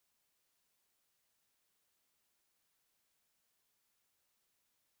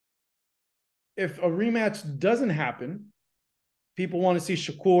if a rematch doesn't happen, people want to see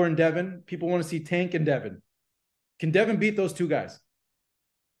Shakur and Devin. People want to see Tank and Devin. Can Devin beat those two guys?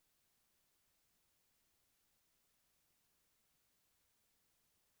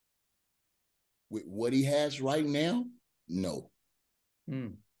 With what he has right now, no.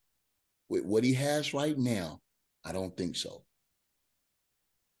 With what he has right now, I don't think so.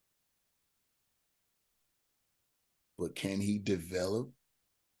 But can he develop?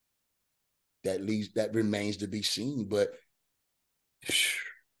 That remains to be seen. But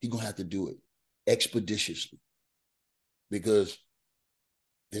he's gonna have to do it expeditiously because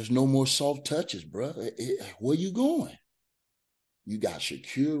there's no more soft touches, bro. Where you going? You got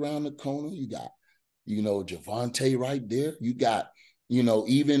Shakur around the corner. You got, Gervonta right there. You got,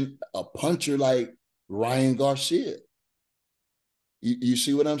 even a puncher like Ryan Garcia. You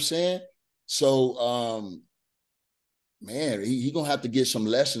see what I'm saying? So, man, he gonna have to get some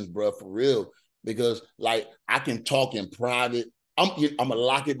lessons, bro, for real. Because like I can talk in private. I'm gonna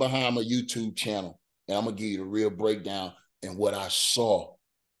lock it behind my YouTube channel, and I'm gonna give you the real breakdown and what I saw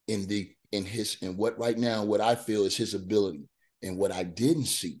in what right now what I feel is his ability and what I didn't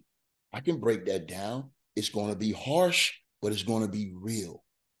see. I can break that down. It's gonna be harsh, but it's gonna be real.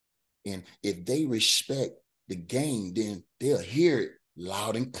 And if they respect the game, then they'll hear it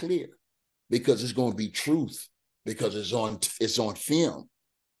loud and clear because it's gonna be truth because it's on film,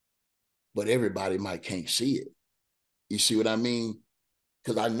 but everybody might can't see it. You see what I mean?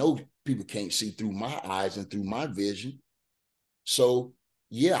 Because I know people can't see through my eyes and through my vision. So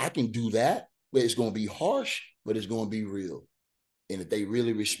yeah, I can do that, but it's going to be harsh, but it's going to be real. And if they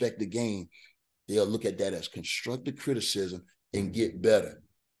really respect the game, they'll look at that as constructive criticism and get better.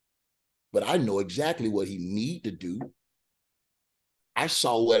 But I know exactly what he need to do.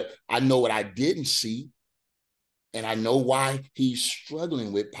 I know what I didn't see. And I know why he's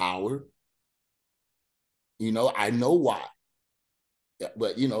struggling with power. I know why.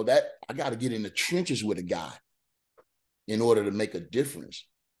 But, that I got to get in the trenches with a guy in order to make a difference.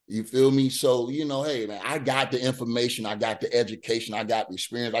 You feel me? So, hey, man, I got the information. I got the education. I got the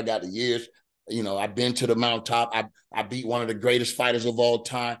experience. I got the years. I've been to the mountaintop. I beat one of the greatest fighters of all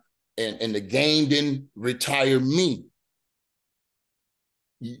time. And the game didn't retire me.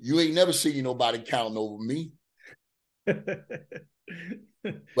 You ain't never seen nobody counting over me.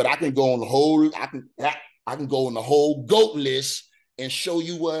 But I can go on the whole, I can go on the whole GOAT list and show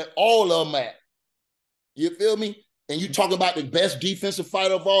you where all of them at. You feel me? And you talk about the best defensive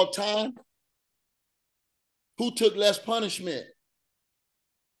fighter of all time. Who took less punishment?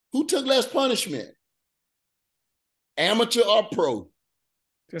 Who took less punishment? Amateur or pro?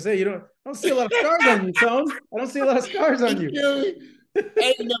 I say you don't see a lot of scars on you, Tone. I don't see a lot of scars on you.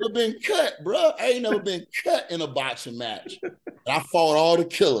 I ain't never been cut, bro. I ain't never been cut in a boxing match. I fought all the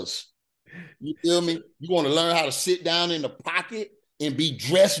killers. You feel me? You want to learn how to sit down in the pocket and be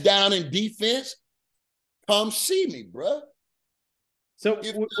dressed down in defense? Come see me, bro. So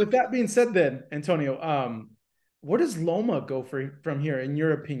with that being said, then Antonio, where does Loma go from here, in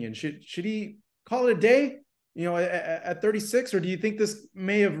your opinion? Should he call it a day? At 36, or do you think this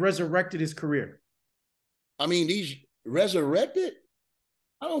may have resurrected his career? I mean, these resurrected.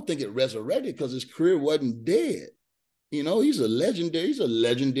 I don't think it resurrected because his career wasn't dead. He's a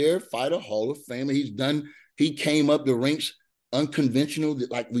legendary fighter, Hall of Famer. He came up the ranks unconventional,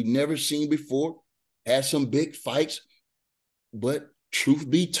 like we've never seen before, had some big fights. But truth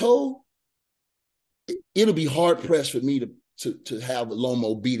be told, it'll be hard pressed for me to have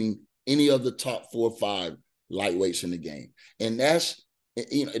Lomo beating any of the top 4 or 5 lightweights in the game. And that's,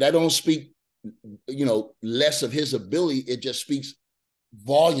 that don't speak, less of his ability. It just speaks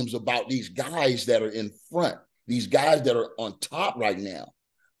volumes about these guys that are in front, these guys that are on top right now.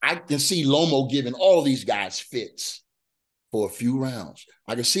 I can see Lomo giving all these guys fits for a few rounds.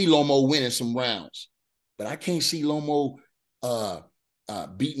 I can see Lomo winning some rounds, but I can't see Lomo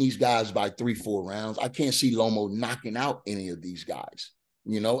beating these guys by 3-4 rounds. I can't see Lomo knocking out any of these guys,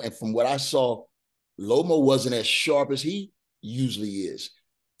 and from what I saw, Lomo wasn't as sharp as he usually is.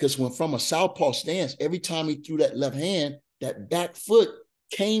 Because when from a southpaw stance, every time he threw that left hand, that back foot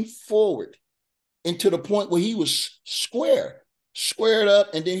came forward and to the point where he was squared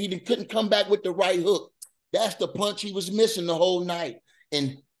up, and then he couldn't come back with the right hook. That's the punch he was missing the whole night.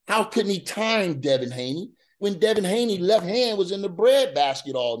 And how couldn't he time Devin Haney when Devin Haney left hand was in the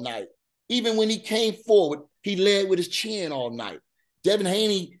breadbasket all night? Even when he came forward, he led with his chin all night. Devin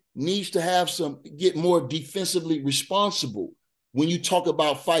Haney needs to get more defensively responsible when you talk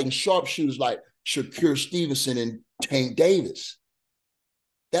about fighting sharpshooters like Shakur Stevenson and Tank Davis.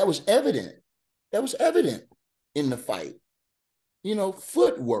 That was evident in the fight.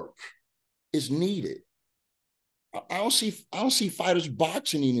 Footwork. is needed. I don't see fighters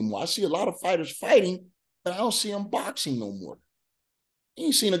boxing anymore. I see a lot of fighters fighting, but I don't see them boxing no more. You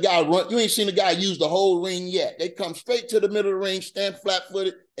ain't seen a guy run. You ain't seen a guy use the whole ring yet. They come straight to the middle of the ring, stand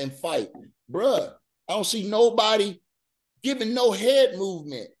flat-footed, and fight. Bruh, I don't see nobody giving no head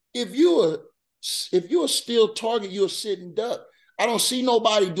movement. If you're a still target, you're a sitting duck. I don't see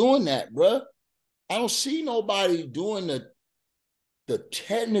nobody doing that, bruh. I don't see nobody doing the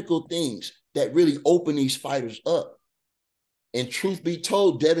technical things that really open these fighters up. And truth be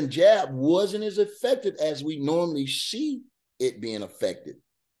told, Devin jab wasn't as effective as we normally see it being effective.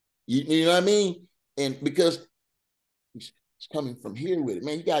 You know what I mean? And because he's coming from here with it,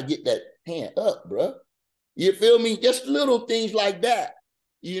 man, you got to get that hand up, bro. You feel me? Just little things like that.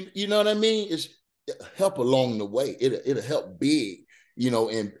 You know what I mean? It's help along the way. It'll help big,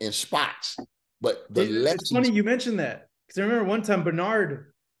 in spots. But it's funny you mentioned that, because I remember one time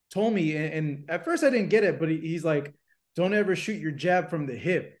Bernard told me, and at first I didn't get it, but he's like, don't ever shoot your jab from the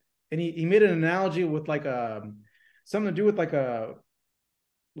hip. And he made an analogy with like something to do with like a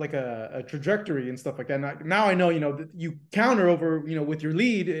trajectory and stuff like that. Now I know, you counter over, with your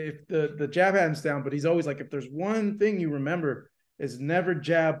lead if the jab hand's down, but he's always like, if there's one thing you remember is never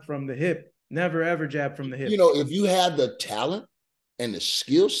jab from the hip, never ever jab from the hip. If you have the talent and the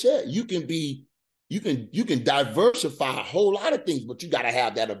skill set, you can diversify a whole lot of things, but you got to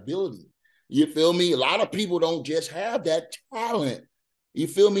have that ability. You feel me? A lot of people don't just have that talent. You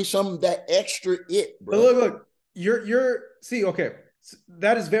feel me? Some of that extra it, bro. But look, you're see, okay,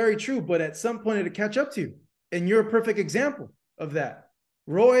 that is very true, but at some point it'll catch up to you. And you're a perfect example of that.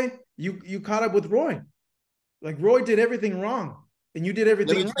 Roy, you caught up with Roy. Like, Roy did everything wrong, and you did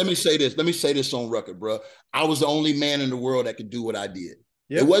everything right. Let me say this on record, bro. I was the only man in the world that could do what I did.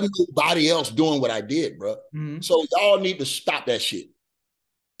 Yep. There wasn't nobody else doing what I did, bro. Mm-hmm. So y'all need to stop that shit.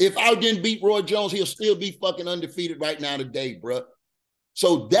 If I didn't beat Roy Jones, he'll still be fucking undefeated right now today, bro.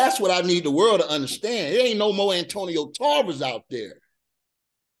 So that's what I need the world to understand. There ain't no more Antonio Tarvers out there.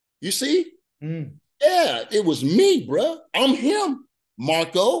 You see? Mm. Yeah, it was me, bro. I'm him,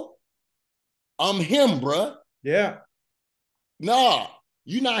 Marco. I'm him, bro. Yeah. Nah,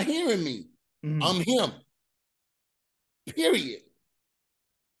 you're not hearing me. Mm. I'm him. Period.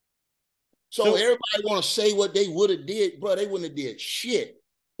 So everybody want to say what they would have did, bro. They wouldn't have did shit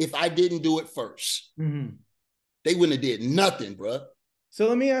if I didn't do it first. Mm-hmm. They wouldn't have did nothing, bro. So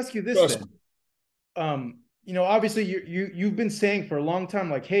let me ask you this then. Obviously you've been saying for a long time,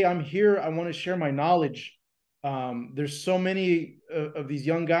 like, hey, I'm here. I want to share my knowledge. There's so many of these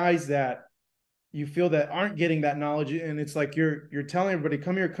young guys that you feel that aren't getting that knowledge. And it's like, you're telling everybody,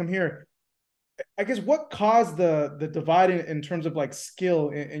 come here. I guess what caused the divide in terms of like skill,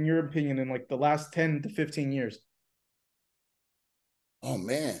 in your opinion, in like the last 10 to 15 years? Oh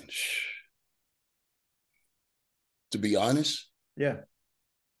man. To be honest. Yeah.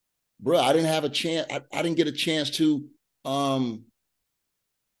 Bro, I didn't have a chance. I didn't get a chance to.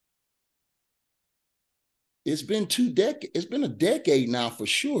 It's been It's been a decade now for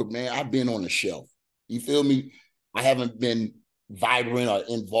sure, man. I've been on the shelf. You feel me? I haven't been vibrant or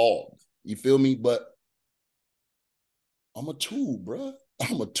involved. You feel me? But I'm a tool, bro.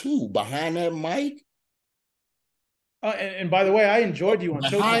 I'm a tool behind that mic. And by the way, I enjoyed you on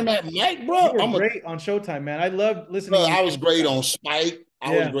Showtime. Behind that mic, bro. You were great on Showtime, man. I loved listening. Bro, I was great on Spike.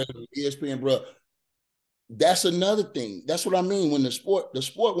 I was great on ESPN, bro. That's another thing. That's what I mean. When the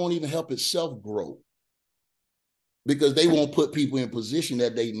sport won't even help itself grow, because they won't put people in position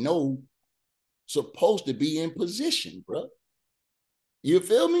that they know supposed to be in position, bro. You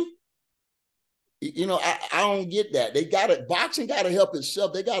feel me? I don't get that. Boxing got to help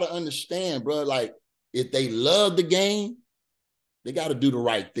itself. They got to understand, bro. Like, if they love the game, they got to do the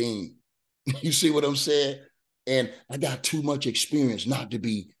right thing. You see what I'm saying? And I got too much experience not to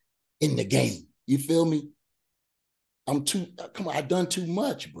be in the game. You feel me? I've done too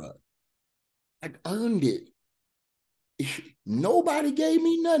much, bro. I earned it. Nobody gave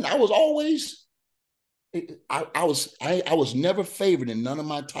me nothing. I was never favored in none of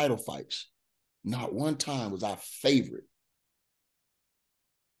my title fights. Not one time was I favored.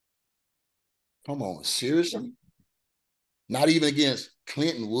 Come on, seriously? Not even against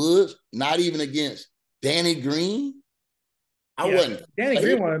Clinton Woods, not even against Danny Green. I wasn't. Danny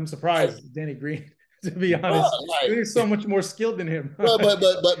Green, I'm surprised. Danny Green, to be honest, he's so much more skilled than him.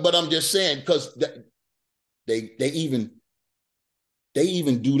 but I'm just saying, because they even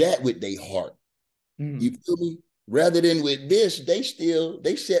do that with their heart. Mm. You feel me? Rather than with this, they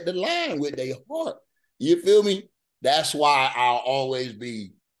set the line with their heart. You feel me? That's why I'll always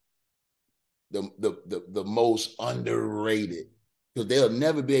be the most underrated, because they'll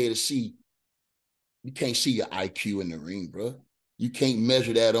never be able to see You can't see your IQ in the ring, bro. You can't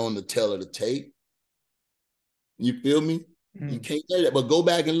measure that on the tail of the tape. You feel me? You can't say that. But go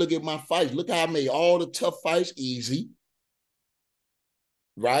back and look at my fights. Look how I made all the tough fights easy.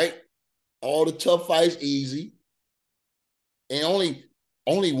 Right? All the tough fights easy. And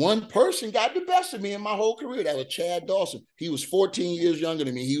only one person got the best of me in my whole career. That was Chad Dawson. He was 14 years younger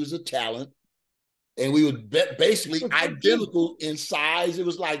than me. He was a talent. And we were basically identical in size. It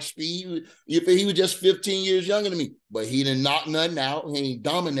was like speed. He was just 15 years younger than me. But he didn't knock nothing out. He ain't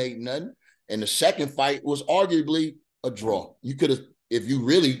dominate nothing. And the second fight was arguably a draw. You could have, if you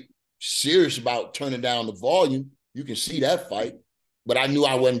really serious about turning down the volume, you can see that fight. But I knew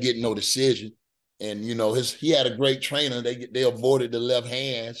I wasn't getting no decision. And, you know, he had a great trainer. They avoided the left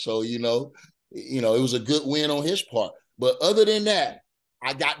hand. So, you know, it was a good win on his part. But other than that,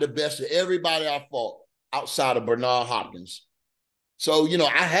 I got the best of everybody I fought outside of Bernard Hopkins. So, you know,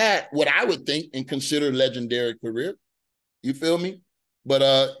 I had what I would think and consider legendary career. You feel me?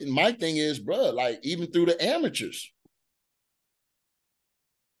 But my thing is, bro, like even through the amateurs,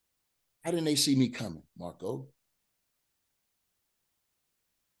 how didn't they see me coming, Marco?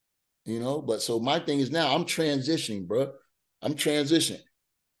 You know, but so my thing is now I'm transitioning, bro. I'm transitioning.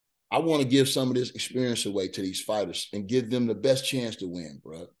 I want to give some of this experience away to these fighters and give them the best chance to win,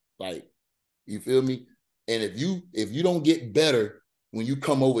 bro. Like, you feel me? And if you don't get better when you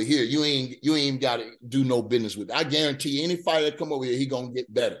come over here, you ain't got to do no business with it. I guarantee you, any fighter that come over here, he gonna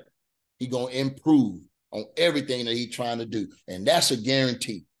get better. He gonna improve on everything that he's trying to do, and that's a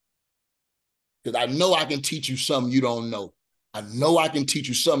guarantee. Because I know I can teach you something you don't know. I know I can teach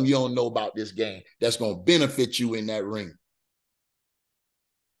you something you don't know about this game that's gonna benefit you in that ring.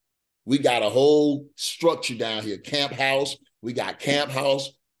 We got a whole structure down here. Camp house. We got camp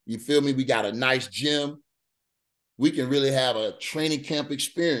house. You feel me? We got a nice gym. We can really have a training camp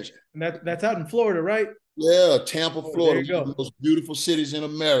experience. And that's out in Florida, right? Yeah, Tampa, Florida. One of the most beautiful cities in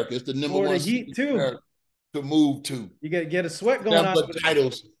America. It's the number Florida one Heat city in too. America to move to. You get a sweat going on.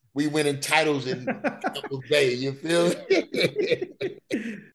 Titles. We winning titles in Tampa Bay. You feel me?